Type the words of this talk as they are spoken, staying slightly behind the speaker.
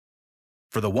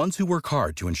For the ones who work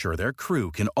hard to ensure their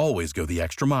crew can always go the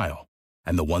extra mile,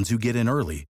 and the ones who get in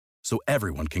early so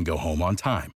everyone can go home on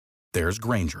time, there's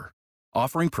Grainger,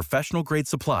 offering professional-grade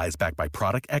supplies backed by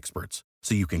product experts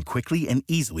so you can quickly and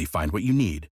easily find what you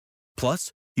need.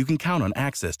 Plus, you can count on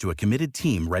access to a committed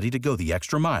team ready to go the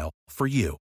extra mile for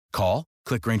you. Call,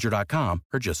 click Grainger.com,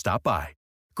 or just stop by.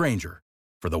 Grainger,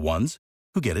 for the ones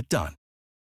who get it done.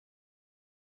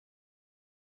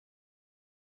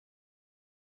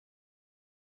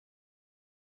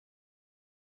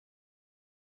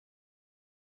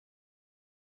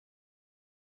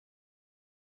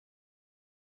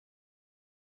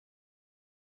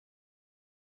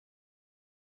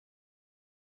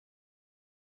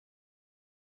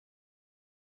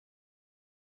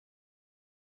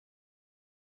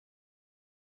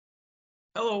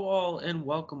 Hello all and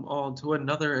welcome all to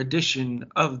another edition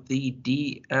of the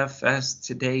DFS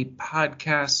Today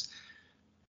podcast.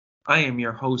 I am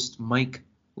your host, Mike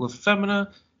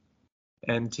LaFemina,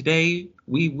 and today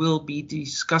we will be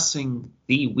discussing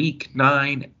the Week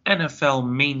 9 NFL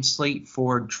main slate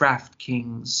for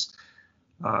DraftKings.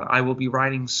 I will be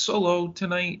riding solo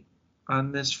tonight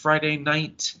on this Friday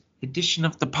night edition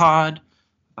of the pod.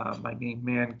 My main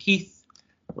man, Keith,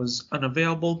 was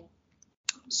unavailable.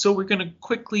 So we're going to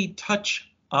quickly touch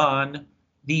on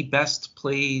the best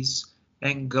plays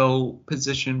and go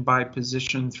position by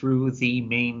position through the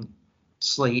main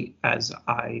slate, as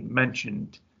I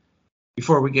mentioned.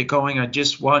 Before we get going, I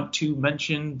just want to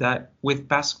mention that with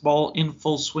basketball in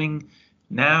full swing,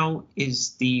 now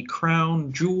is the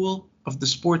crown jewel of the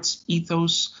sports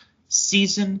ethos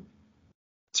season.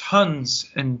 Tons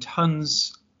and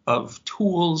tons of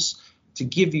tools to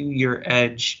give you your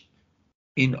edge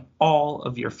in all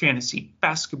of your fantasy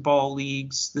basketball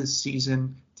leagues this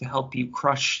season to help you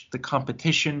crush the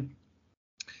competition.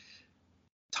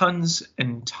 Tons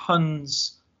and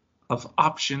tons of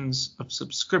options of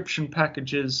subscription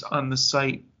packages on the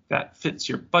site that fits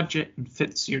your budget and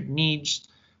fits your needs.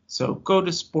 So go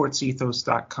to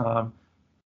sportsethos.com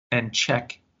and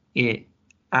check it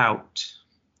out.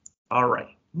 All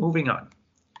right, moving on.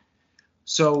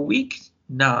 So week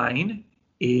 9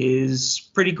 is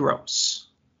pretty gross.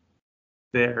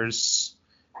 There's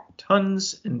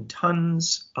tons and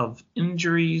tons of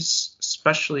injuries,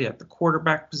 especially at the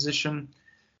quarterback position.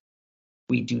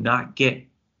 We do not get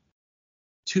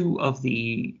two of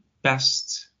the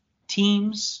best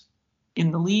teams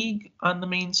in the league on the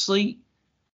main slate,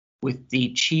 with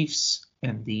the Chiefs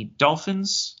and the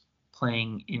Dolphins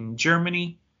playing in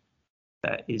Germany.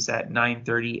 That is at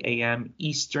 9:30 a.m.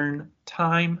 Eastern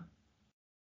time.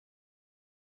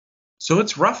 So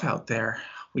it's rough out there.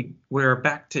 We're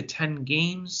back to 10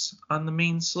 games on the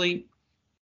main slate,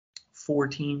 4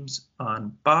 teams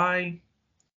on bye.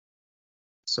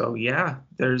 So yeah,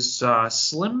 there's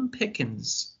slim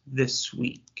pickings this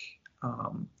week.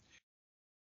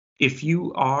 If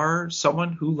you are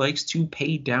someone who likes to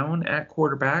pay down at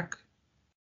quarterback,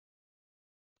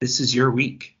 this is your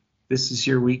week. This is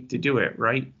your week to do it,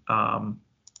 right?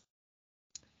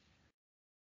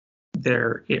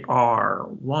 There are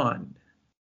 1,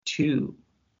 2,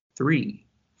 3,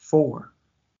 4,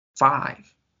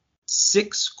 5,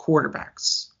 6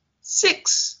 quarterbacks.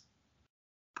 6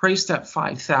 priced at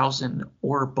 $5,000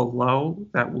 or below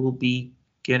that will be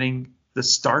getting the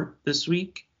start this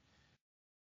week.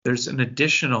 There's an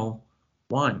additional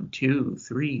 1, 2,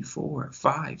 3, 4,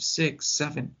 5, 6,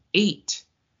 7, 8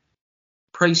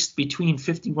 priced between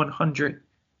 $5,100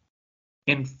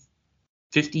 and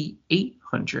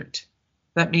 $5,800.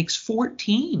 That makes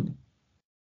 14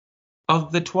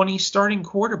 of the 20 starting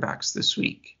quarterbacks this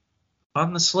week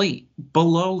on the slate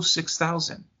below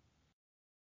 $6,000.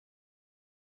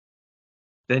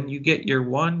 Then you get your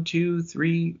 1, 2,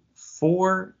 3,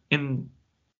 4 in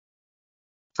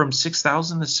from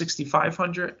 $6,000 to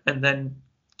 $6,500, and then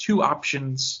 2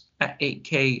 options at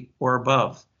 $8K or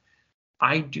above.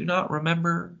 I do not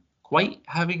remember quite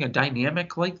having a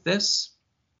dynamic like this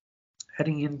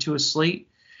heading into a slate.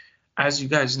 As you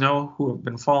guys know who have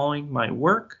been following my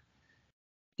work,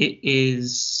 it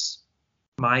is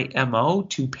my MO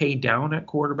to pay down at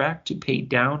quarterback, to pay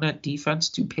down at defense,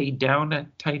 to pay down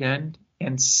at tight end,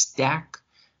 and stack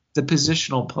the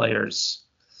positional players,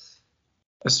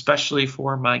 especially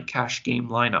for my cash game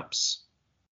lineups.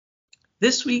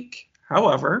 This week,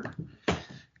 however,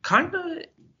 kind of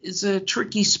is a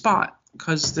tricky spot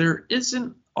because there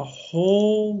isn't a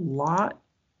whole lot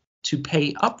to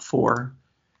pay up for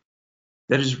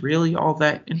that is really all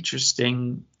that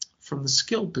interesting from the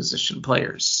skill position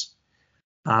players.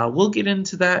 We'll get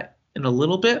into that in a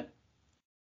little bit.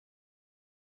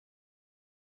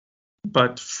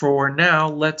 But for now,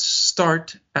 let's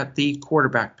start at the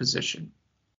quarterback position.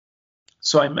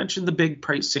 So I mentioned the big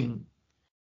pricing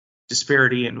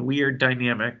disparity and weird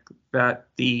dynamic that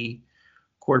the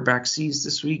quarterback sees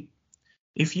this week.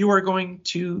 If you are going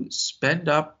to spend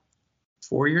up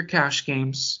for your cash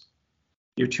games,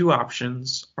 your two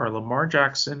options are Lamar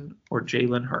Jackson or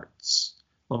Jalen Hurts.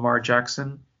 Lamar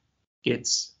Jackson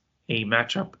gets a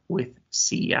matchup with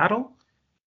Seattle.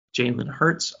 Jalen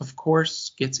Hurts, of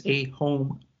course, gets a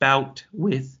home bout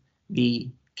with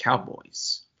the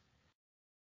Cowboys.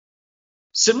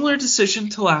 Similar decision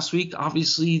to last week.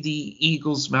 Obviously, the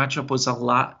Eagles matchup was a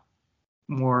lot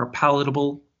more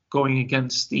palatable going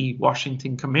against the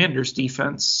Washington Commanders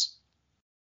defense.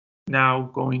 Now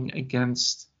going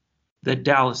against the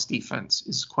Dallas defense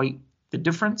is quite the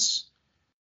difference.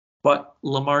 But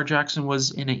Lamar Jackson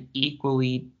was in an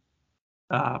equally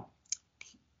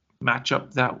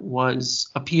matchup that was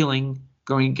appealing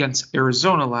going against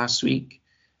Arizona last week.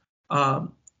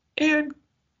 And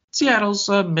Seattle's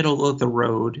a middle of the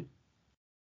road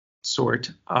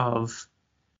sort of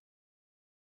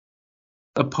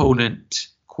opponent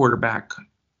quarterback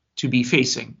to be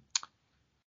facing.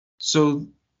 So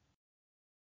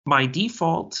my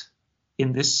default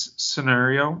in this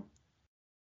scenario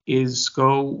is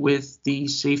go with the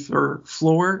safer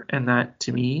floor, and that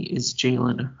to me is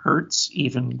Jalen Hurts,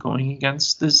 even going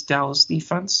against this Dallas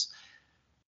defense.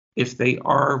 If they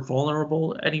are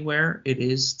vulnerable anywhere, it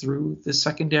is through the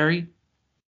secondary.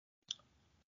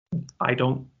 I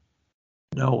don't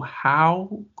know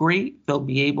how great they'll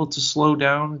be able to slow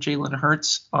down Jalen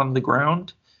Hurts on the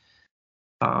ground.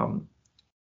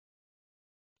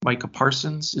 Micah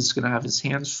Parsons is going to have his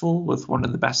hands full with one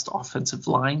of the best offensive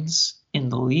lines in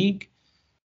the league.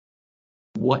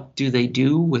 What do they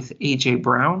do with A.J.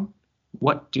 Brown?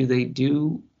 What do they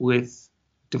do with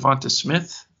Devonta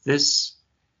Smith? This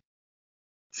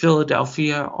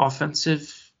Philadelphia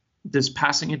this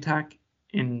passing attack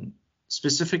in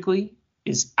specifically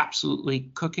is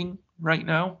absolutely cooking right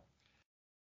now.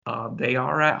 They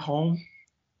are at home.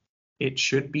 It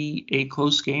should be a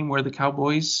close game where the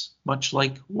Cowboys, much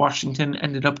like Washington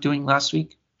ended up doing last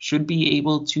week, should be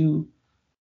able to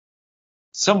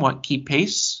somewhat keep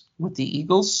pace with the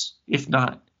Eagles, if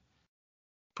not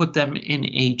put them in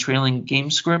a trailing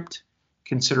game script,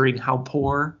 considering how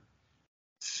poor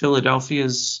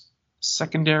Philadelphia's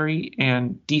secondary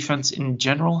and defense in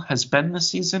general has been this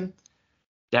season.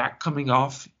 Dak coming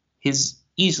off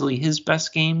easily his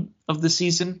best game of the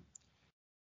season,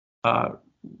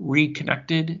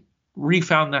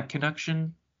 refound that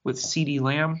connection with CeeDee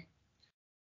Lamb.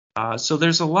 So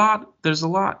there's a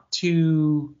lot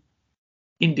to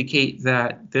indicate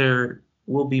that there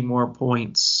will be more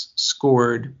points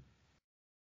scored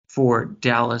for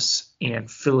Dallas and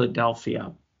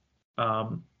Philadelphia.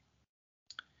 Now,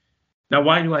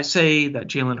 why do I say that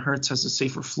Jalen Hurts has a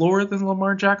safer floor than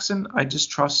Lamar Jackson? I just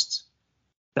trust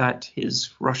that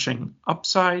his rushing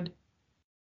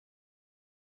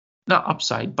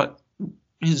but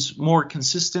his more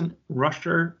consistent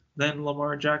rusher than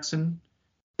Lamar Jackson.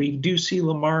 We do see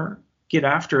Lamar get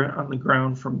after it on the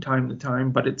ground from time to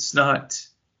time, but it's not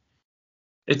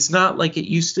like it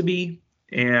used to be.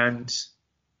 And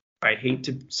I hate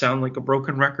to sound like a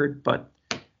broken record, but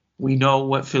we know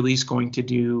what Philly's going to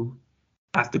do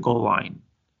at the goal line.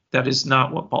 That is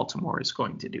not what Baltimore is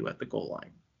going to do at the goal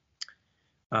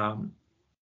line.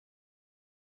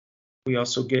 We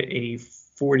also get a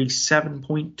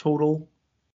 47-point total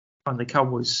on the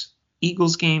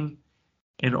Cowboys-Eagles game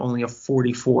and only a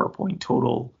 44-point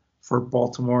total for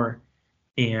Baltimore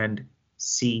and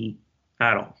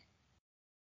Seattle.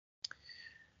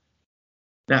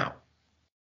 Now,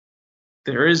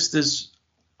 there is this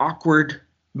awkward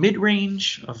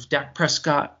mid-range of Dak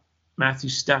Prescott, Matthew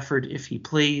Stafford if he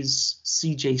plays,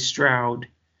 C.J. Stroud,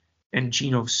 and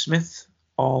Geno Smith,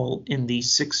 all in the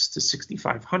 6,000 to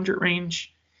 6,500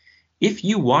 range. If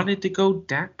you wanted to go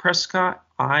Dak Prescott,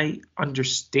 I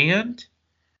understand.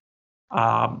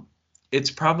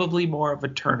 It's probably more of a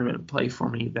tournament play for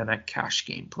me than a cash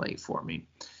game play for me.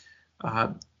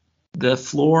 The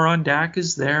floor on Dak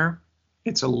is there.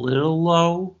 It's a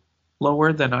little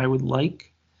lower than I would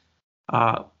like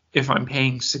if I'm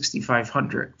paying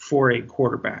 $6,500 for a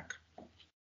quarterback.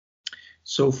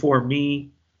 So for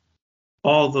me,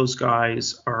 all those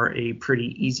guys are a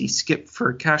pretty easy skip for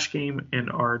a cash game and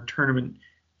are tournament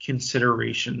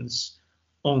considerations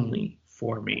only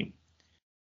for me.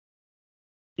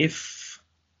 If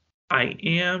I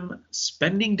am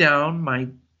spending down, my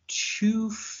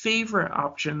two favorite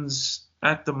options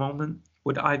at the moment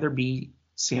would either be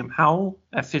Sam Howell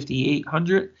at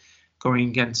 5,800 going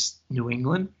against New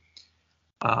England.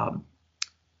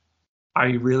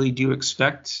 I really do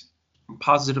expect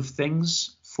positive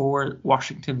things for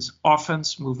Washington's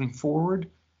offense moving forward,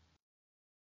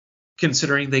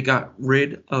 considering they got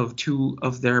rid of two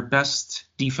of their best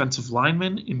defensive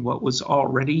linemen in what was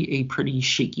already a pretty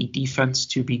shaky defense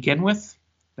to begin with.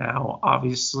 Now,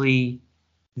 obviously,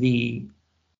 the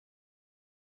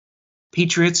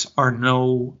Patriots are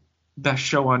no best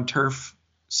show on turf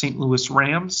St. Louis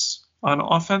Rams on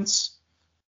offense.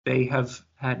 They have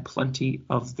had plenty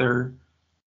of their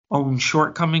own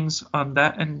shortcomings on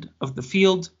that end of the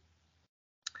field.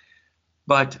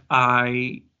 But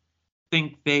I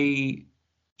think they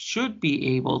should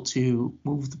be able to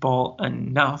move the ball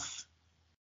enough,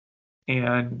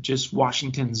 and just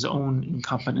Washington's own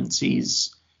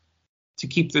incompetencies to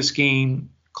keep this game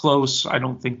close. I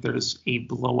don't think there's a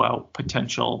blowout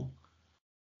potential.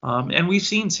 And we've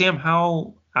seen Sam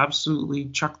Howell absolutely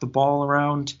chuck the ball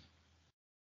around.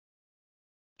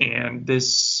 And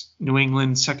this New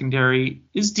England secondary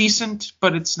is decent,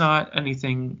 but it's not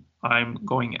anything I'm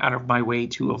going out of my way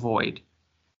to avoid.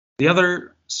 The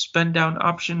other spend down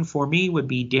option for me would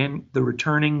be the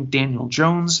returning Daniel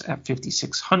Jones at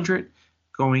 5,600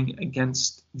 going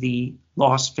against the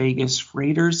Las Vegas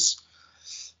Raiders.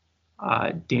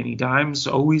 Danny Dimes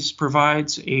always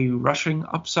provides a rushing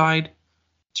upside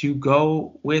to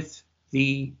go with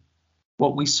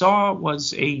what we saw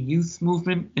was a youth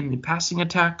movement in the passing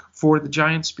attack for the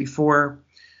Giants before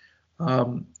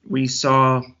we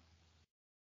saw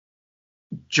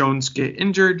Jones get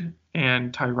injured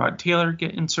and Tyrod Taylor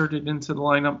get inserted into the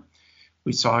lineup.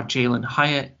 We saw Jalen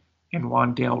Hyatt and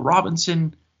Wan'Dale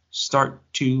Robinson start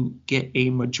to get a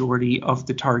majority of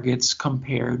the targets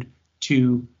compared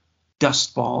to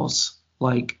dust balls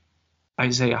like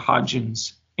Isaiah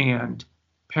Hodgins and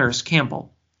Paris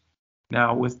Campbell.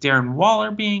 Now, with Darren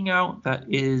Waller being out, that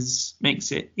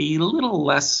makes it a little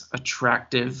less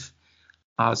attractive.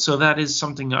 So that is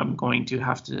something I'm going to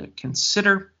have to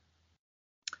consider.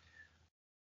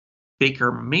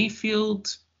 Baker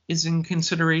Mayfield is in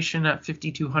consideration at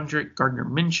 5,200. Gardner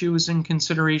Minshew is in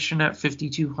consideration at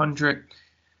 5,200.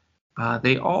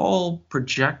 They all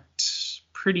project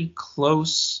pretty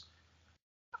close.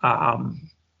 But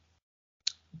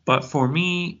for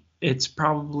me, it's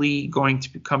probably going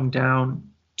to come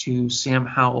down to Sam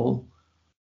Howell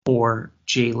or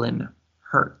Jalen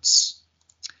Hurts.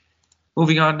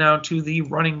 Moving on now to the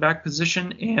running back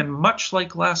position, and much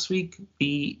like last week,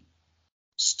 the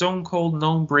stone cold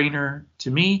no-brainer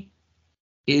to me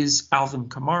is Alvin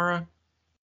Kamara.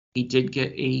 He did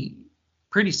get a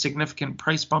pretty significant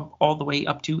price bump all the way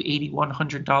up to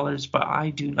 $8,100, but I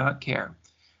do not care.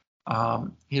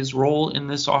 His role in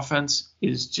this offense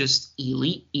is just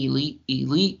elite, elite,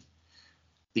 elite.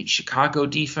 The Chicago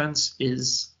defense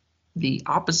is the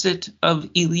opposite of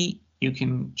elite. You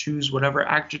can choose whatever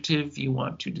adjective you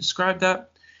want to describe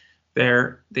that.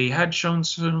 They had shown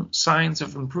some signs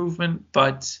of improvement,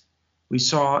 but we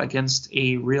saw against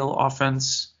a real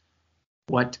offense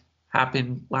what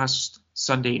happened last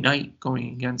Sunday night going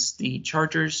against the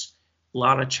Chargers. A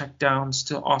lot of checkdowns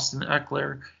to Austin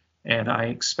Eckler, and I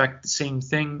expect the same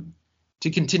thing to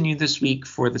continue this week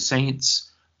for the Saints.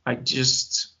 I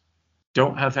just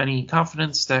don't have any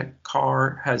confidence that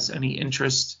Carr has any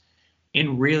interest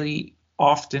in really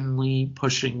oftenly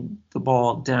pushing the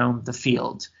ball down the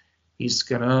field. He's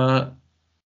going to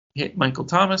hit Michael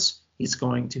Thomas. He's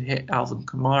going to hit Alvin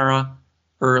Kamara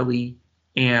early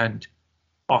and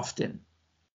often.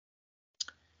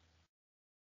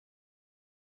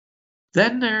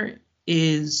 Then there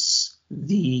is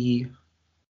the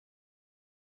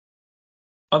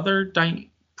other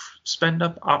spend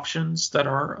up options that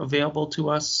are available to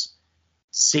us.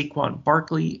 Saquon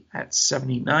Barkley at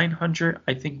 7,900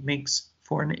 I think makes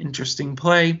for an interesting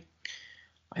play.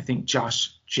 I think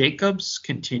Josh Jacobs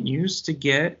continues to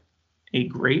get a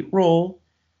great role.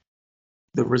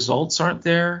 The results aren't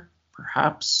there.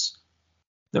 Perhaps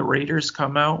the Raiders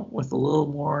come out with a little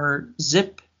more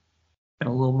zip and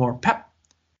a little more pep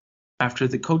after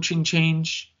the coaching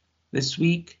change this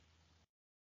week.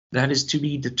 That is to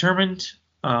be determined.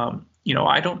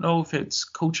 I don't know if it's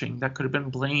coaching that could have been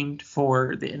blamed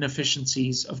for the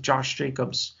inefficiencies of Josh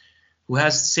Jacobs, who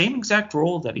has the same exact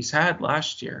role that he's had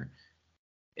last year,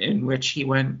 in which he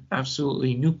went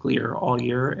absolutely nuclear all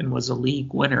year and was a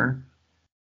league winner.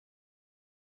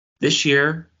 This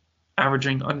year,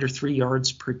 averaging under 3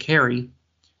 yards per carry,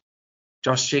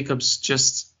 Josh Jacobs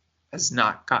just has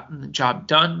not gotten the job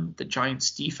done. The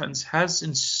Giants' defense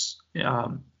has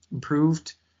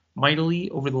improved mightily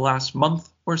over the last month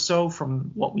or so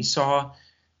from what we saw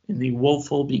in the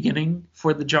woeful beginning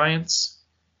for the Giants.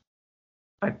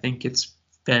 I think it's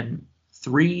been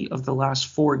 3 of the last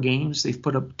 4 games, they've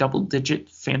put up double-digit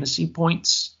fantasy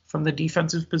points from the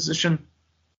defensive position.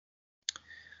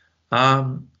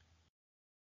 And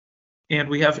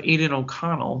we have Aiden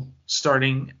O'Connell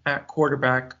starting at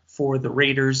quarterback for the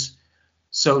Raiders.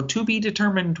 So to be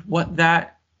determined what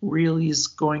that really is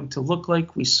going to look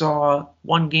like. We saw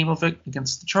one game of it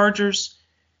against the Chargers.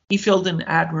 He filled in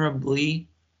admirably,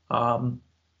 but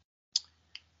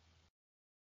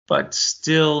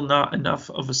still not enough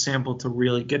of a sample to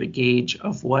really get a gauge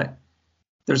of what.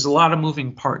 There's a lot of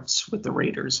moving parts with the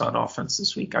Raiders on offense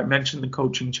this week. I mentioned the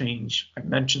coaching change. I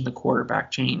mentioned the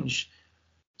quarterback change.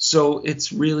 So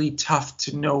it's really tough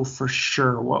to know for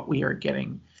sure what we are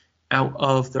getting out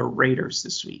of the Raiders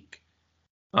this week.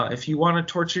 If you want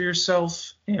to torture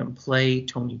yourself and play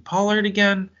Tony Pollard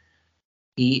again,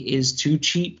 he is too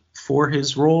cheap for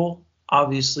his role.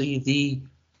 Obviously, the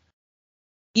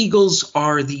Eagles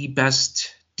are the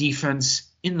best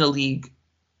defense in the league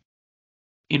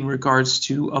in regards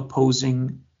to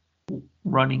opposing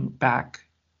running back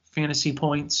fantasy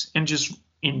points and just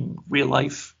in real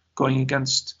life going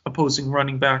against opposing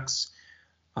running backs.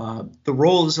 The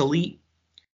role is elite.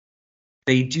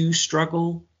 They do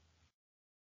struggle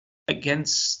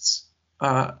against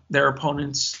their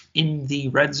opponents in the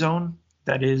red zone.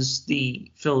 That is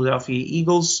the Philadelphia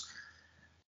Eagles.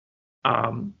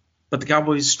 But the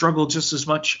Cowboys struggle just as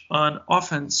much on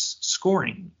offense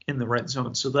scoring in the red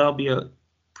zone. So that'll be a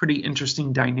pretty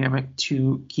interesting dynamic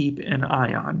to keep an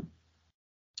eye on.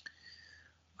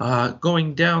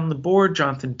 Going down the board,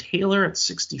 Jonathan Taylor at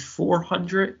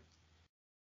 6,400.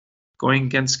 Going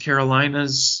against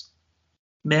Carolina's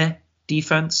meh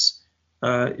defense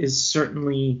is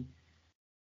certainly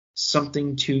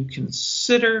something to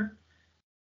consider.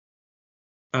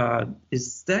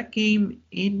 Is that game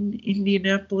in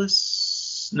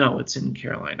Indianapolis? No, it's in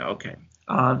Carolina. Okay.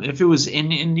 If it was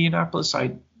in Indianapolis,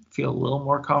 I'd feel a little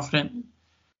more confident.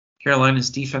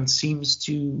 Carolina's defense seems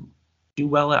to do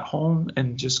well at home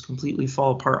and just completely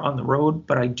fall apart on the road.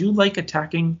 But I do like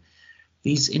attacking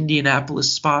these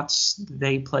Indianapolis spots.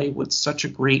 They play with such a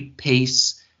great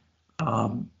pace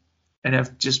and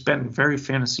have just been very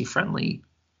fantasy friendly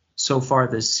so far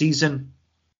this season.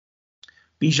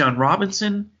 Bijan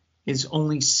Robinson is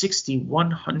only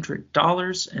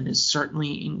 $6,100 and is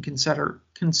certainly in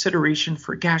consideration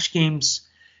for cash games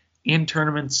and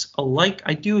tournaments alike.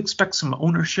 I do expect some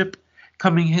ownership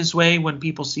coming his way when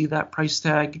people see that price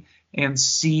tag and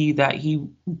see that he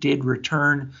did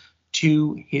return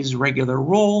to his regular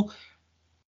role.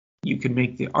 You can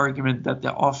make the argument that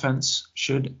the offense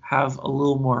should have a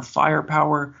little more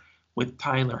firepower with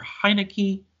Taylor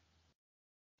Heineke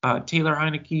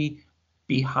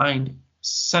behind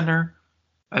center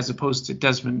as opposed to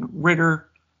Desmond Ridder.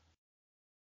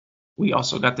 We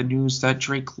also got the news that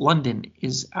Drake London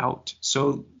is out,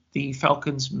 so the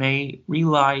Falcons may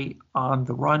rely on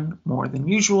the run more than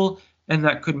usual, and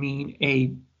that could mean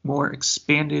a more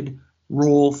expanded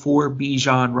role for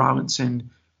Bijan Robinson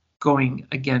going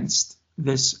against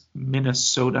this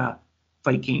Minnesota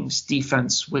Vikings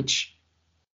defense, which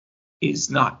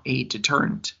is not a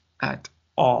deterrent at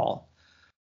all.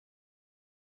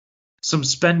 Some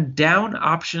spend down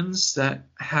options that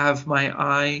have my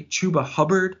eye: Chuba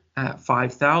Hubbard at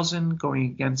 5,000 going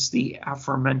against the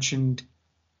aforementioned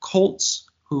Colts,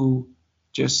 who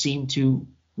just seem to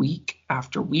week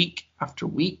after week after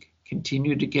week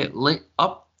continue to get lit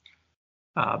up.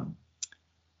 Now,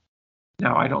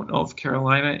 I don't know if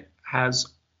Carolina has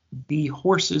the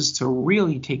horses to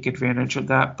really take advantage of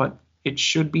that, but it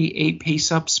should be a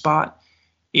pace-up spot.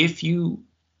 If you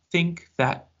think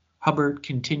that Hubbard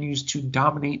continues to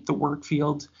dominate the work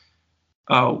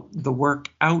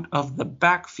out of the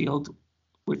backfield,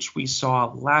 which we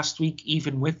saw last week,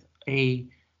 even with a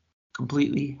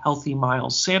completely healthy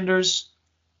Miles Sanders,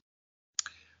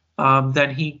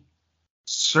 then he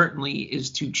certainly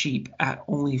is too cheap at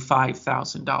only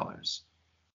 $5,000.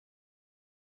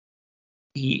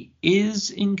 He is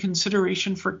in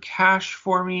consideration for cash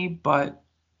for me, but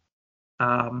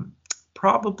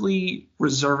probably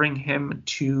reserving him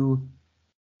to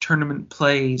tournament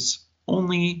plays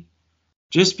only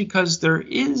just because there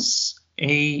is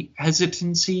a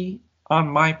hesitancy on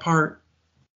my part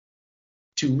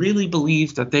to really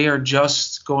believe that they are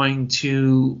just going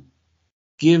to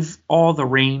give all the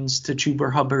reins to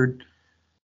Chuba Hubbard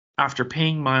after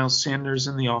paying Miles Sanders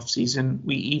in the offseason.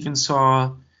 We even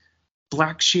saw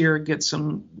Blackshear get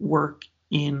some work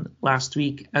in last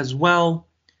week as well.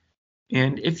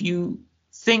 And if you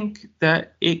think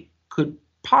that it could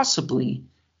possibly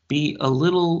be a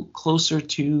little closer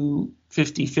to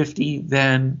 50-50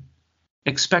 than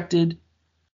expected,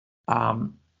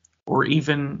 or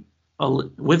even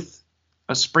with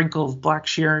a sprinkle of black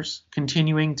shares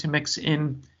continuing to mix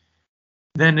in,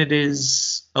 then it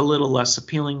is a little less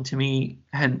appealing to me,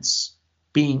 hence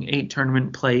being a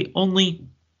tournament play only.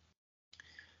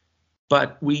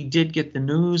 But we did get the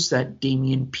news that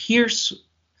Dameon Pierce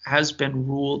has been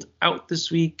ruled out this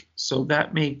week, so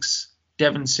that makes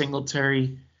Devin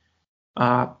Singletary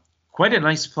quite a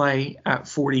nice play at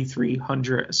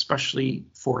 4,300, especially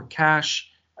for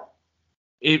cash.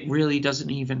 It really doesn't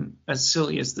even, as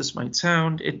silly as this might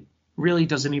sound, it really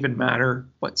doesn't even matter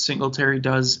what Singletary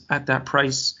does at that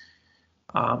price.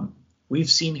 We've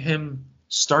seen him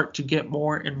start to get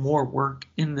more and more work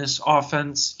in this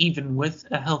offense, even with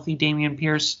a healthy Dameon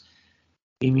Pierce.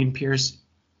 Dameon Pierce,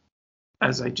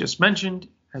 as I just mentioned,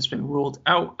 has been ruled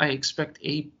out. I expect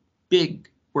a big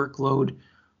workload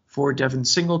for Devin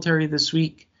Singletary this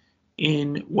week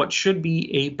in what should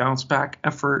be a bounce back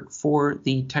effort for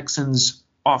the Texans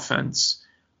offense.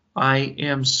 I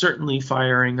am certainly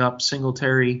firing up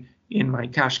Singletary in my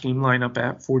cash game lineup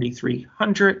at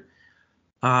 4,300.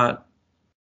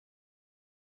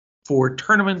 For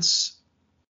tournaments,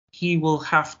 he will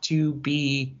have to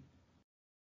be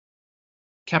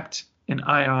kept an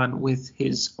eye on with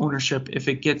his ownership. If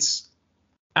it gets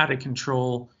out of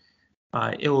control,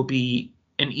 it will be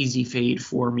an easy fade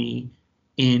for me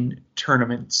in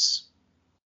tournaments.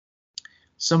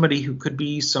 Somebody who could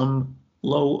be some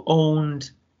low-owned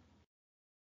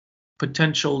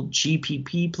potential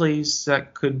GPP plays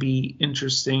that could be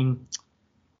interesting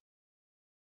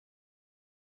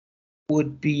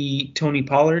would be Tony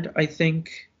Pollard, I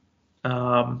think.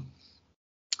 I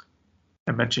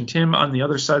mentioned him. On the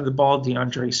other side of the ball,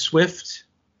 DeAndre Swift.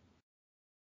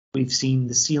 We've seen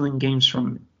the ceiling games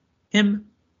from him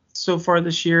so far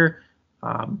this year.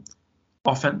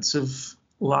 Offensive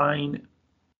line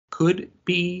could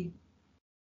be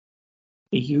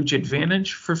a huge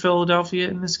advantage for Philadelphia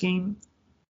in this game.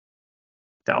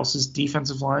 Dallas's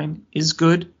defensive line is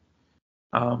good,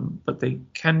 but they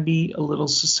can be a little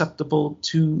susceptible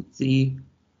to the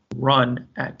run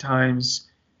at times.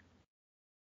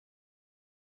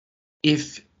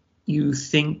 If you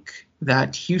think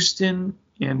that Houston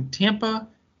and Tampa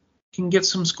can get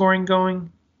some scoring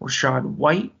going, Rachaad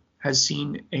White has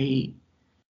seen a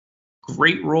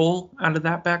great role out of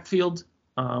that backfield.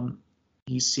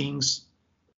 He's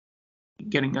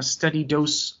getting a steady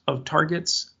dose of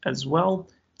targets as well.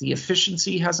 The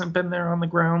efficiency hasn't been there on the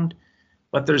ground,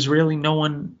 but there's really no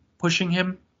one pushing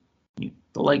him.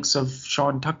 The likes of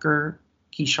Sean Tucker,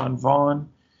 Keyshawn Vaughn,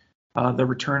 the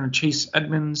return of Chase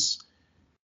Edmonds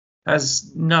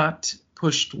has not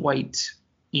pushed White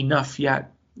enough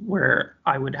yet where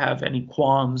I would have any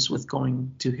qualms with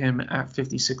going to him at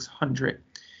 5,600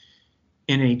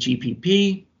 in a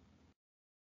GPP.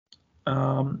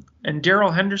 And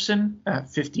Darrell Henderson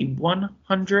at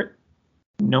 5,100,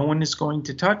 no one is going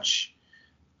to touch.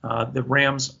 The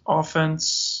Rams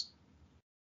offense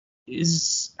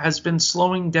has been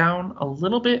slowing down a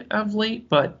little bit of late,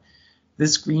 but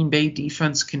this Green Bay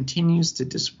defense continues to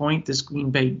disappoint. This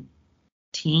Green Bay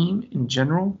team in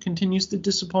general continues to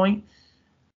disappoint.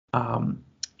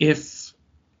 If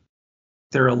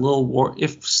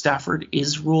Stafford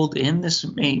is ruled in, this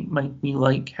might be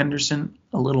like Henderson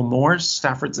a little more.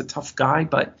 Stafford's a tough guy,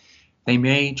 but they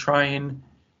may try and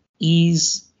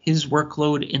ease his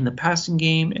workload in the passing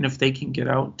game, and if they can get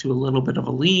out to a little bit of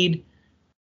a lead,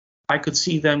 I could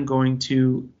see them going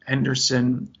to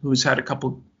Henderson, who's had a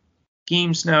couple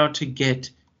games now to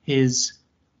get his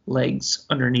legs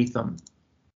underneath them.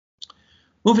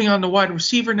 Moving on to wide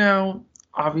receiver now,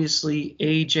 obviously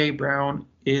A.J. Brown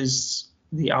is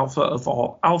the alpha of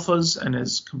all alphas and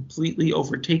has completely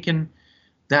overtaken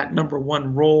that number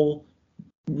one role.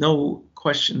 No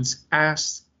questions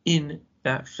asked in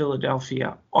that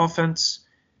Philadelphia offense.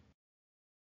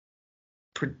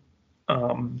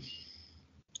 And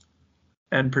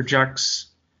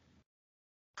projects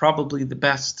probably the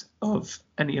best of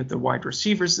any of the wide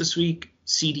receivers this week.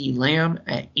 CeeDee Lamb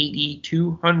at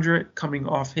 8,200 coming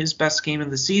off his best game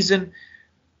of the season.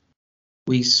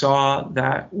 We saw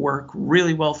that work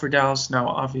really well for Dallas. Now,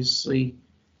 obviously,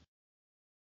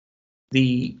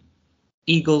 the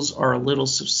Eagles are a little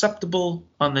susceptible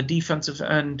on the defensive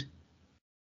end,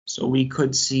 so we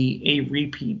could see a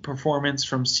repeat performance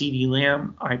from CeeDee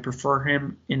Lamb. I prefer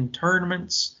him in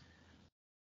tournaments.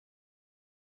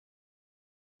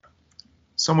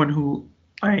 Someone who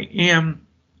I am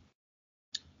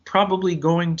probably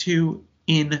going to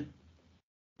in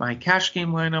my cash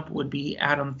game lineup would be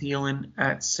Adam Thielen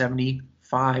at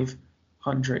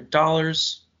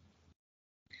 $7,500.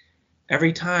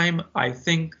 Every time I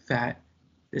think that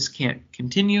this can't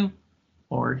continue,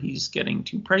 or he's getting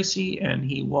too pricey and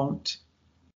he won't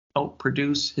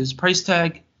outproduce his price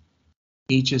tag.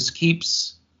 He just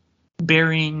keeps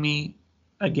burying me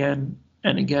again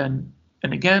and again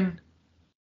and again.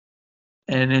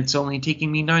 And it's only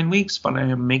taking me 9 weeks, but I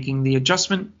am making the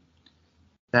adjustment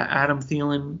that Adam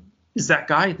Thielen is that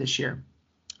guy this year.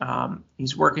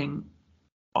 He's working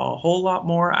a whole lot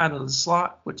more out of the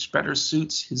slot, which better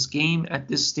suits his game at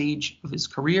this stage of his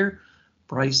career.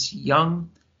 Bryce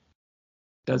Young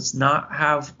does not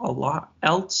have a lot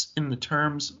else in the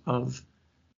terms of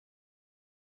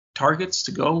targets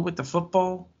to go with the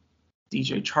football.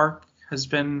 DJ Chark has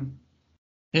been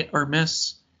hit or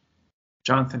miss.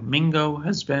 Jonathan Mingo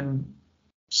has been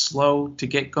slow to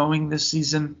get going this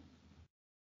season.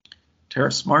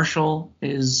 Terrace Marshall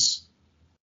is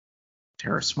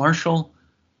Terrace Marshall.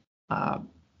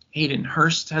 Hayden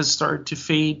Hurst has started to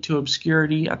fade to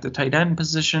obscurity at the tight end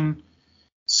position.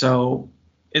 So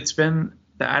it's been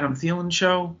the Adam Thielen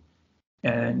show,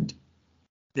 and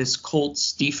this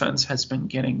Colts defense has been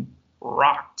getting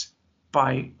rocked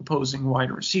by opposing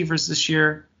wide receivers this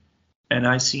year, and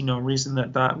I see no reason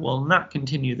that will not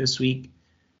continue this week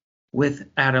with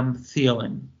Adam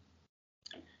Thielen.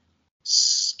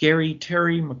 Scary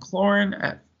Terry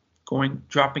McLaurin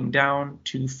dropping down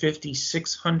to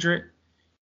 5,600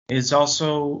 is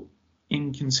also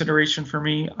in consideration for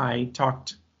me. I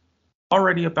talked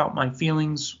already about my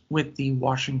feelings with the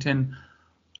Washington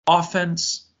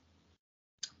offense.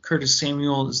 Curtis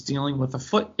Samuel is dealing with a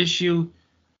foot issue.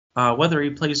 Whether he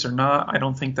plays or not, I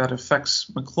don't think that affects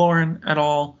McLaurin at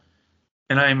all.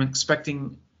 And I am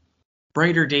expecting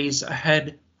brighter days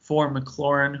ahead for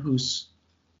McLaurin, who's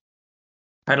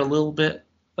had a little bit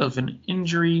of an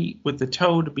injury with the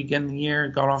toe to begin the year.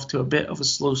 Got off to a bit of a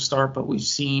slow start, but we've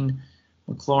seen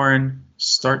McLaurin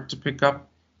start to pick up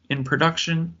in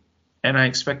production, and I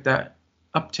expect that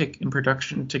uptick in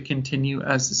production to continue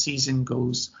as the season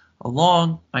goes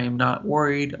along. I am not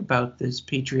worried about this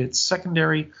Patriots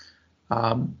secondary.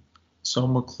 So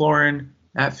McLaurin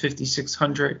at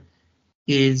 5,600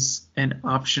 is an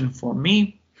option for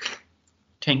me.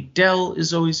 Tank Dell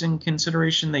is always in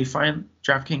consideration.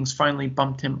 DraftKings finally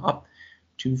bumped him up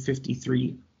to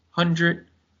 5,300.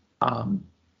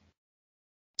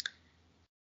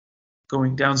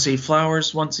 Going down, Zay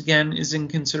Flowers once again is in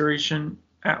consideration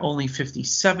at only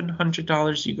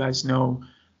 $5,700. You guys know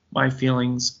my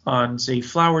feelings on Zay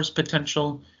Flowers'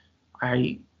 potential.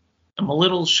 I am a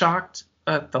little shocked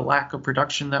at the lack of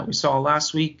production that we saw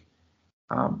last week,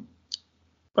 but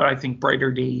I think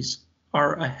brighter days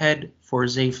are ahead for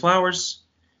Zay Flowers.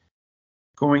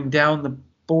 Going down the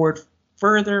board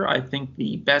further, I think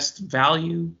the best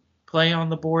value play on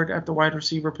the board at the wide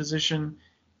receiver position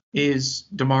is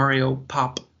Demario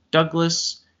Pop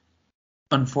Douglas.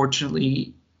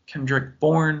 Unfortunately, Kendrick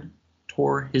Bourne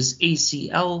tore his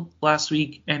ACL last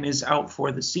week and is out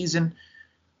for the season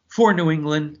for New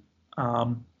England.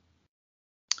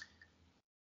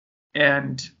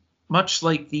 And much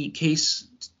like the case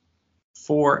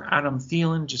for Adam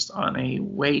Thielen, just on a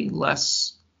way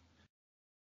less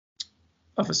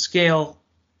of a scale,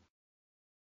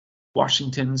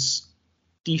 Washington's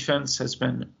defense has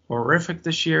been horrific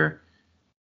this year,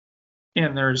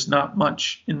 and there's not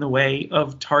much in the way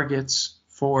of targets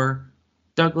for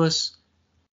Douglas.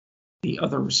 The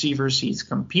other receivers he's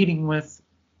competing with,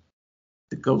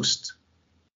 the ghost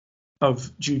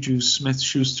of Juju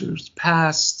Smith-Schuster's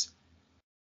past,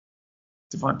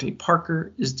 Devontae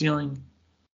Parker is dealing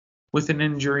with an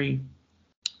injury.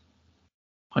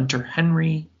 Hunter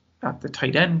Henry at the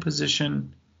tight end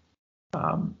position.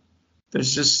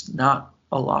 There's just not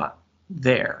a lot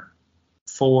there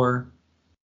for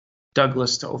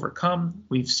Douglas to overcome.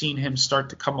 We've seen him start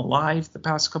to come alive the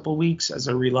past couple weeks as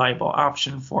a reliable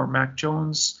option for Mac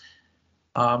Jones.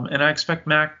 And I expect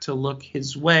Mac to look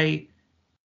his way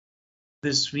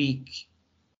this week.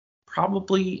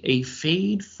 Probably a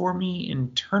fade for me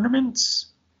in tournaments.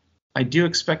 I do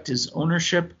expect his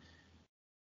ownership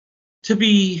to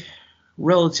be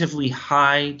relatively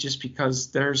high just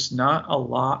because there's not a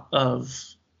lot of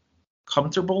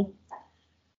comfortable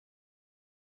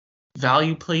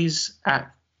value plays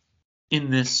in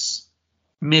this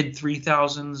mid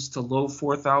 3,000s to low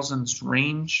 4,000s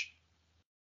range.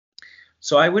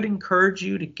 So I would encourage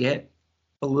you to get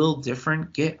a little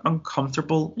different, get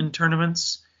uncomfortable in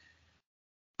tournaments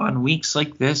on weeks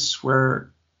like this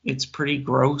where it's pretty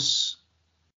gross.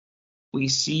 We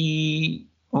see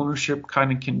ownership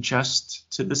kind of congest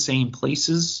to the same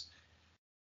places.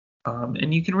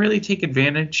 And you can really take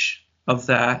advantage of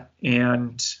that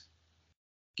and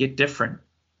get different.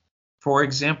 For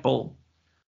example,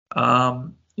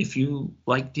 If you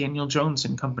like Daniel Jones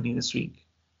and company this week,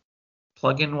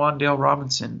 plug in Wan'Dale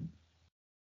Robinson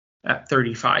at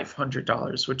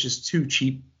 $3,500, which is too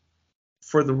cheap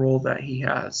for the role that he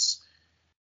has.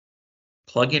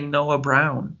 Plug in Noah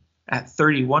Brown at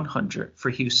 $3,100 for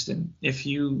Houston. If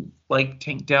you like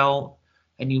Tank Dell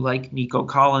and you like Nico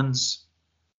Collins,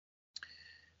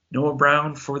 Noah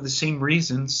Brown, for the same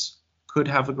reasons, could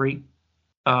have a great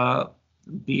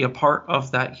be a part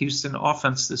of that Houston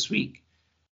offense this week.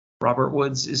 Robert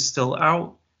Woods is still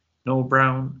out. Noah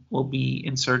Brown will be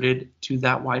inserted to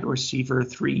that wide receiver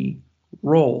 3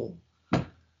 role.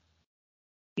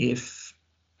 If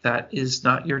that is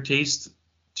not your taste,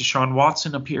 Deshaun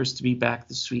Watson appears to be back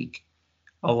this week.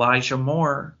 Elijah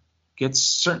Moore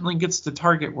certainly gets the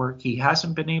target work. He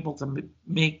hasn't been able to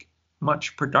make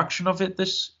much production of it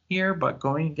this year, but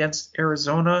going against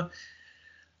Arizona,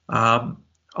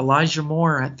 Elijah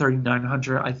Moore at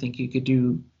 $3,900, I think you could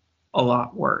do a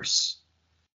lot worse.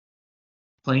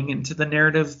 Playing into the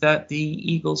narrative that the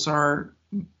Eagles and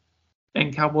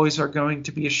Cowboys are going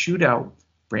to be a shootout,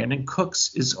 Brandon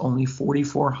Cooks is only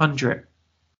 $4,400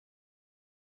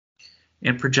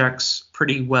 and projects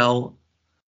pretty well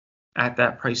at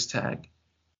that price tag.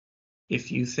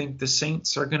 If you think the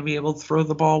Saints are going to be able to throw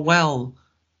the ball well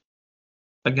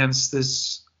against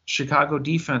this Chicago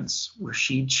defense,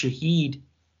 Rashid Shaheed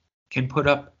can put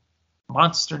up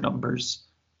monster numbers.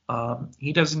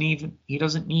 He doesn't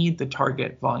need the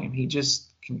target volume. He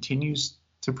just continues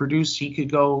to produce. He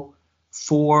could go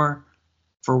 4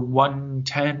 for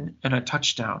 110 and a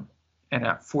touchdown. And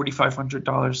at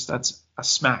 $4,500, that's a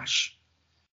smash.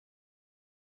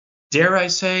 Dare I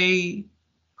say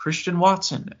Christian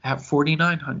Watson at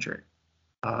 $4,900.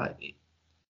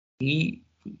 He,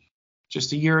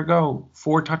 just a year ago,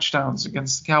 4 touchdowns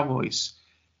against the Cowboys.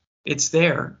 It's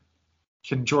there.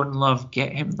 Can Jordan Love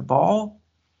get him the ball?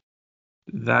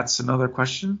 That's another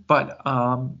question. But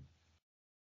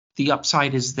the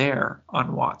upside is there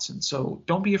on Watson. So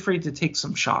don't be afraid to take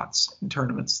some shots in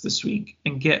tournaments this week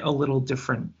and get a little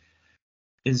different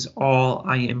is all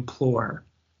I implore.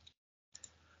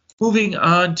 Moving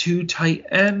on to tight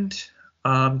end.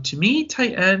 To me,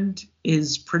 tight end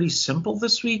is pretty simple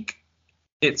this week.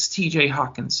 It's TJ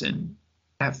Hawkinson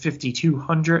at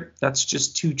 $5,200. That's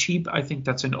just too cheap. I think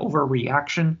that's an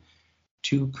overreaction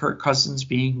to Kirk Cousins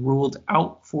being ruled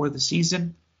out for the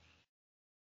season.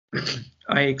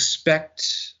 I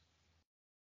expect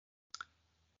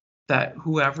that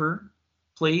whoever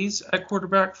plays at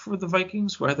quarterback for the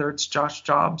Vikings, whether it's Josh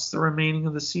Jacobs the remaining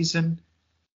of the season,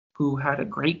 who had a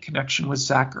great connection with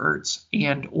Zach Ertz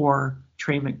and or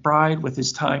Trey McBride with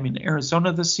his time in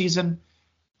Arizona this season,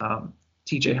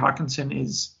 TJ Hawkinson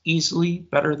is easily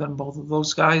better than both of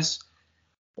those guys.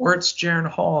 Or it's Jaron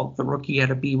Hall, the rookie out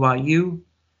of BYU.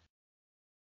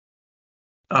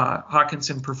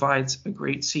 Hawkinson provides a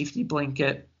great safety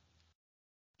blanket.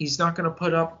 He's not going to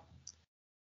put up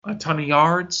a ton of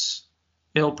yards.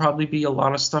 It'll probably be a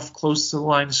lot of stuff close to the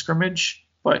line of scrimmage.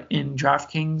 But in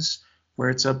DraftKings, where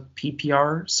it's a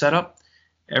PPR setup,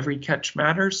 every catch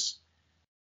matters.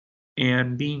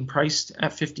 And being priced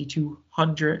at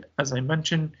 $5,200, as I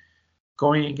mentioned,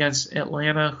 going against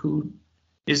Atlanta, who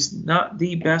is not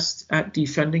the best at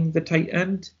defending the tight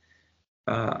end,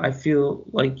 I feel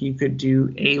like you could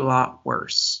do a lot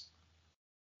worse.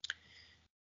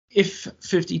 If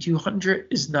 $5,200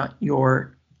 is not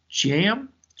your jam,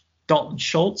 Dalton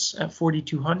Schultz at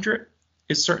 $4,200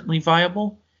 is certainly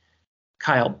viable.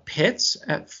 Kyle Pitts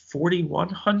at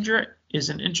 $4,100 is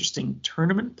an interesting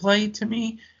tournament play to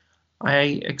me. I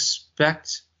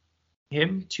expect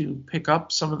him to pick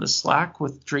up some of the slack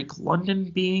with Drake London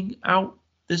being out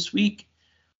this week.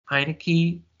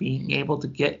 Heineke being able to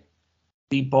get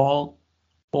the ball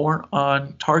more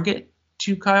on target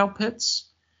to Kyle Pitts.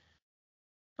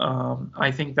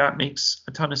 I think that makes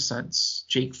a ton of sense.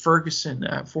 Jake Ferguson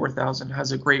at $4,000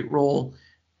 has a great role,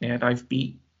 and I've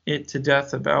beat it to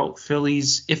death about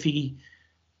Philly's iffy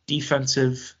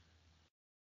defensive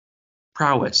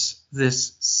prowess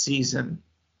this season.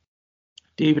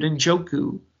 David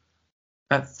Njoku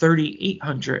at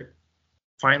 $3,800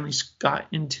 finally got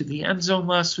into the end zone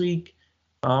last week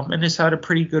and has had a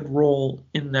pretty good role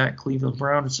in that Cleveland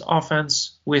Browns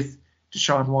offense with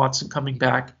Deshaun Watson coming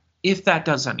back, if that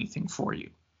does anything for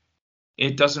you.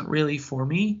 It doesn't really for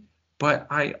me, but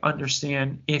I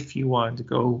understand if you wanted to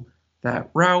go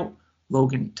that route.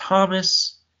 Logan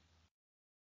Thomas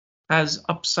has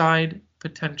upside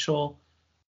potential.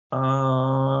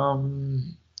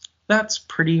 That's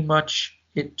pretty much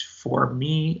it for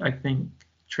me. I think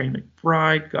Trey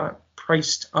McBride got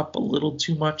priced up a little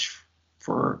too much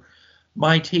for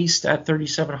my taste at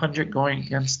 3,700 going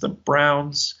against the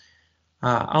Browns.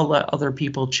 I'll let other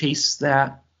people chase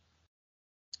that.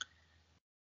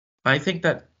 I think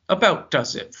that about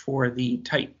does it for the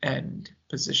tight end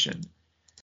position.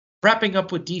 Wrapping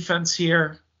up with defense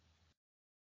here,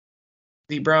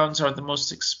 the Browns are the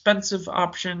most expensive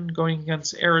option going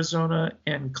against Arizona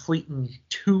and Clayton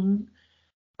Tune.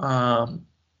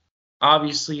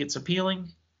 Obviously, it's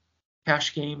appealing.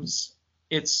 Cash games,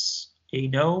 it's a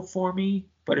no for me.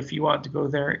 But if you want to go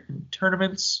there in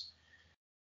tournaments,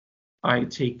 I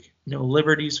take no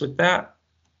liberties with that.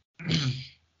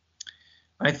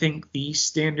 I think the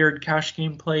standard cash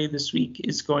game play this week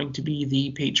is going to be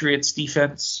the Patriots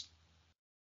defense.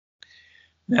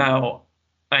 Now,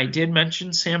 I did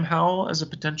mention Sam Howell as a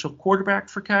potential quarterback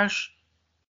for cash.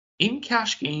 In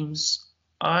cash games,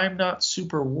 I'm not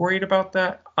super worried about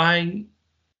that. I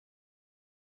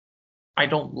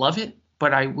don't love it,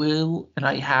 but I will, and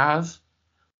I have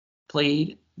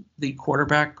played the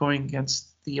quarterback going against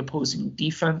the opposing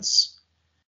defense.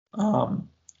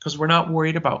 Because we're not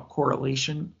worried about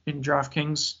correlation in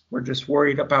DraftKings. We're just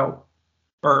worried about,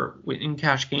 or in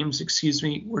cash games,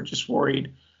 we're just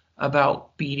worried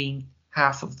about beating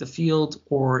half of the field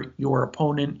or your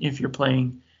opponent if you're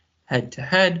playing head to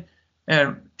head,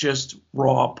 and just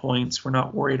raw points. We're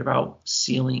not worried about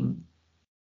sealing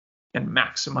and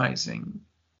maximizing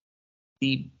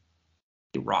the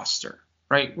roster,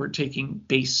 right? We're taking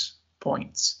base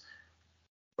points.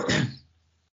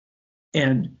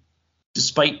 And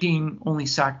despite being only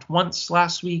sacked once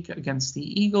last week against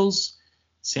the Eagles,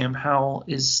 Sam Howell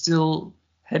is still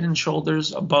head and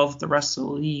shoulders above the rest of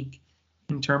the league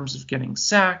in terms of getting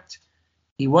sacked.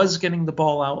 He was getting the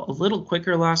ball out a little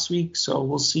quicker last week, so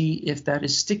we'll see if that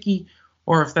is sticky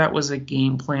or if that was a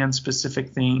game plan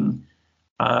specific thing.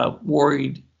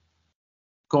 Worried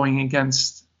going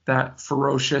against that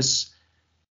ferocious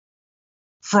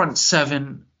front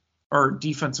seven or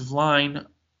defensive line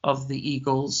of the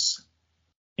Eagles,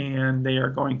 and they are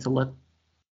going to let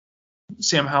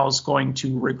Sam Howell's going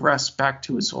to regress back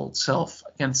to his old self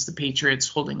against the Patriots,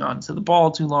 holding on to the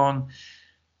ball too long.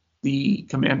 The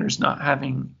Commanders not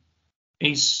having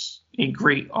a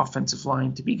great offensive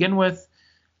line to begin with.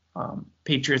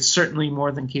 Patriots certainly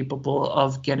more than capable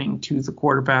of getting to the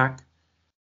quarterback.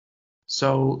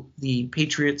 So the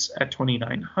Patriots at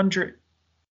 2,900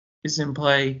 is in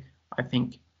play. I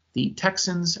think the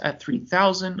Texans at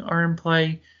 3,000 are in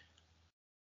play.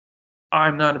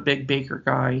 I'm not a big Baker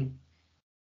guy.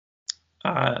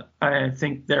 I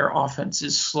think their offense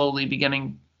is slowly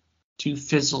beginning to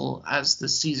fizzle as the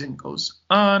season goes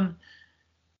on.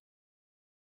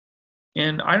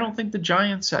 And I don't think the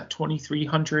Giants at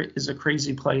 2,300 is a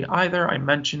crazy play either. I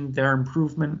mentioned their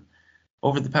improvement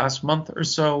over the past month or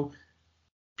so.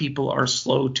 People are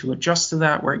slow to adjust to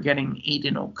that. We're getting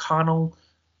Aiden O'Connell,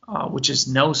 which is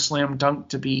no slam dunk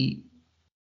to be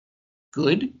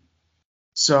good.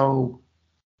 So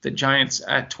the Giants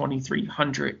at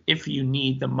 2,300, if you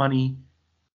need the money,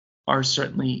 are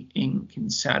certainly in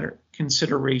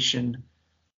consideration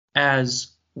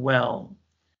as well.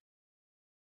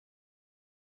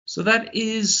 So that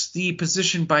is the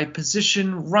position by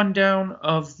position rundown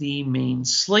of the main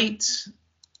slate.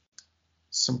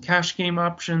 Some cash game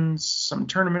options, some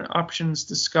tournament options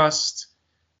discussed.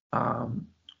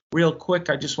 Real quick,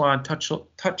 I just want to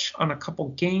touch on a couple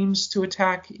games to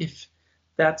attack if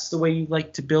that's the way you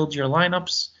like to build your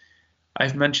lineups.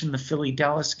 I've mentioned the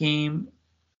Philly-Dallas game.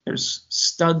 There's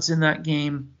studs in that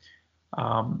game.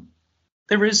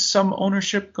 There is some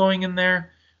ownership going in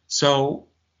there. So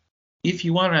if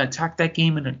you want to attack that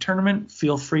game in a tournament,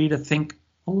 feel free to think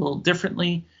a little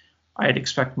differently. I'd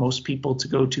expect most people to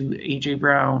go to A.J.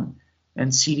 Brown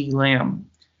and CeeDee Lamb.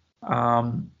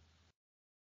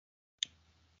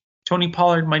 Tony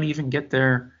Pollard might even get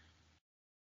there.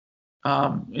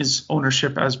 His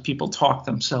ownership as people talk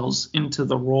themselves into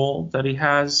the role that he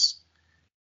has.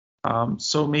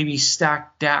 So maybe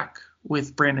stack Dak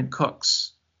with Brandon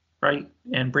Cooks, right?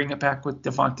 And bring it back with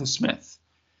Devonta Smith.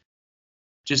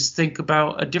 Just think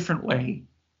about a different way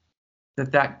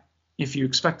that if you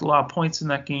expect a lot of points in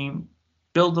that game,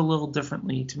 build a little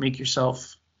differently to make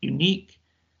yourself unique.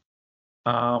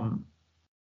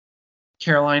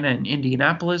 Carolina and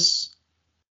Indianapolis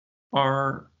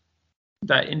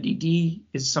that NDD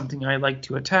is something I like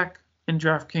to attack in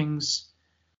DraftKings.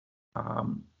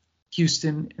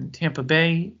 Houston and Tampa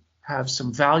Bay have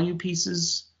some value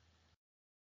pieces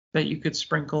that you could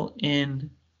sprinkle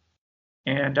in.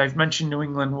 And I've mentioned New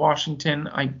England, Washington.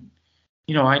 I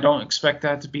don't expect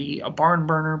that to be a barn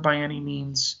burner by any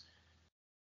means.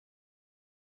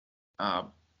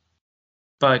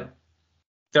 But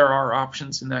there are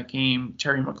options in that game.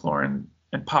 Terry McLaurin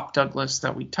and Pop Douglas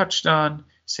that we touched on.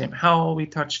 Sam Howell we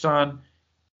touched on.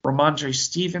 Ramondre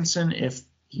Stevenson, if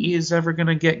he is ever going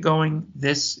to get going,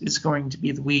 this is going to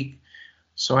be the week.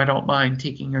 So I don't mind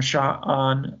taking a shot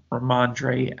on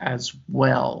Ramondre as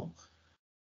well.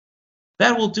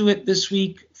 That will do it this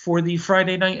week for the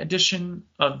Friday night edition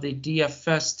of the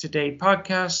DFS Today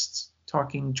podcast,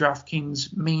 talking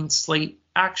DraftKings main slate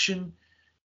action.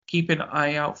 Keep an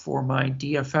eye out for my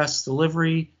DFS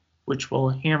delivery, which will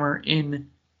hammer in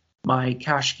my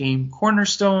cash game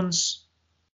cornerstones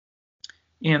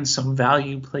and some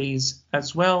value plays,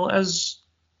 as well as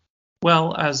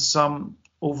some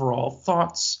overall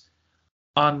thoughts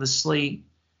on the slate.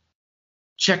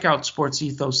 Check out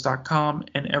sportsethos.com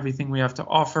and everything we have to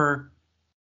offer.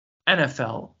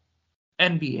 NFL,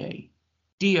 NBA,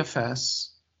 DFS,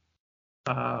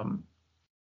 NFL,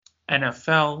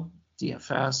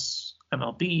 DFS,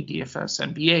 MLB, DFS,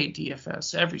 NBA,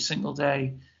 DFS, every single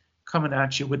day, coming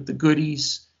at you with the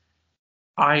goodies.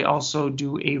 I also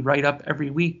do a write-up every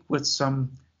week with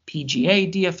some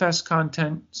PGA DFS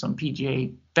content, some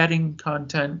PGA betting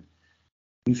content.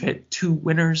 We've hit 2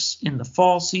 winners in the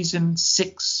fall season,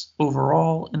 6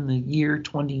 overall in the year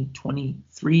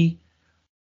 2023.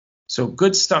 So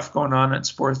good stuff going on at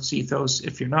Sports Ethos.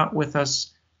 If you're not with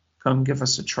us, come give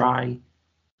us a try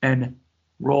and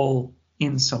roll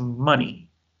in some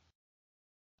money.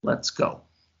 Let's go.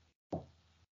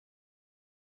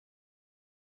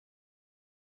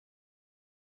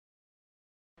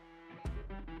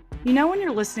 You know when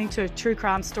you're listening to a true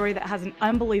crime story that has an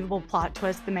unbelievable plot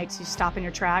twist that makes you stop in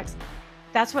your tracks?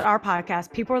 That's what our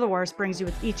podcast, People Are the Worst, brings you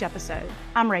with each episode.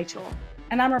 I'm Rachel.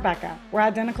 And I'm Rebecca. We're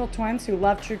identical twins who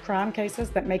love true crime cases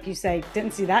that make you say,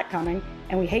 didn't see that coming,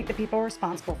 and we hate the people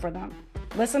responsible for them.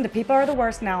 Listen to People Are the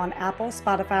Worst now on Apple,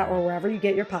 Spotify, or wherever you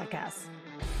get your podcasts.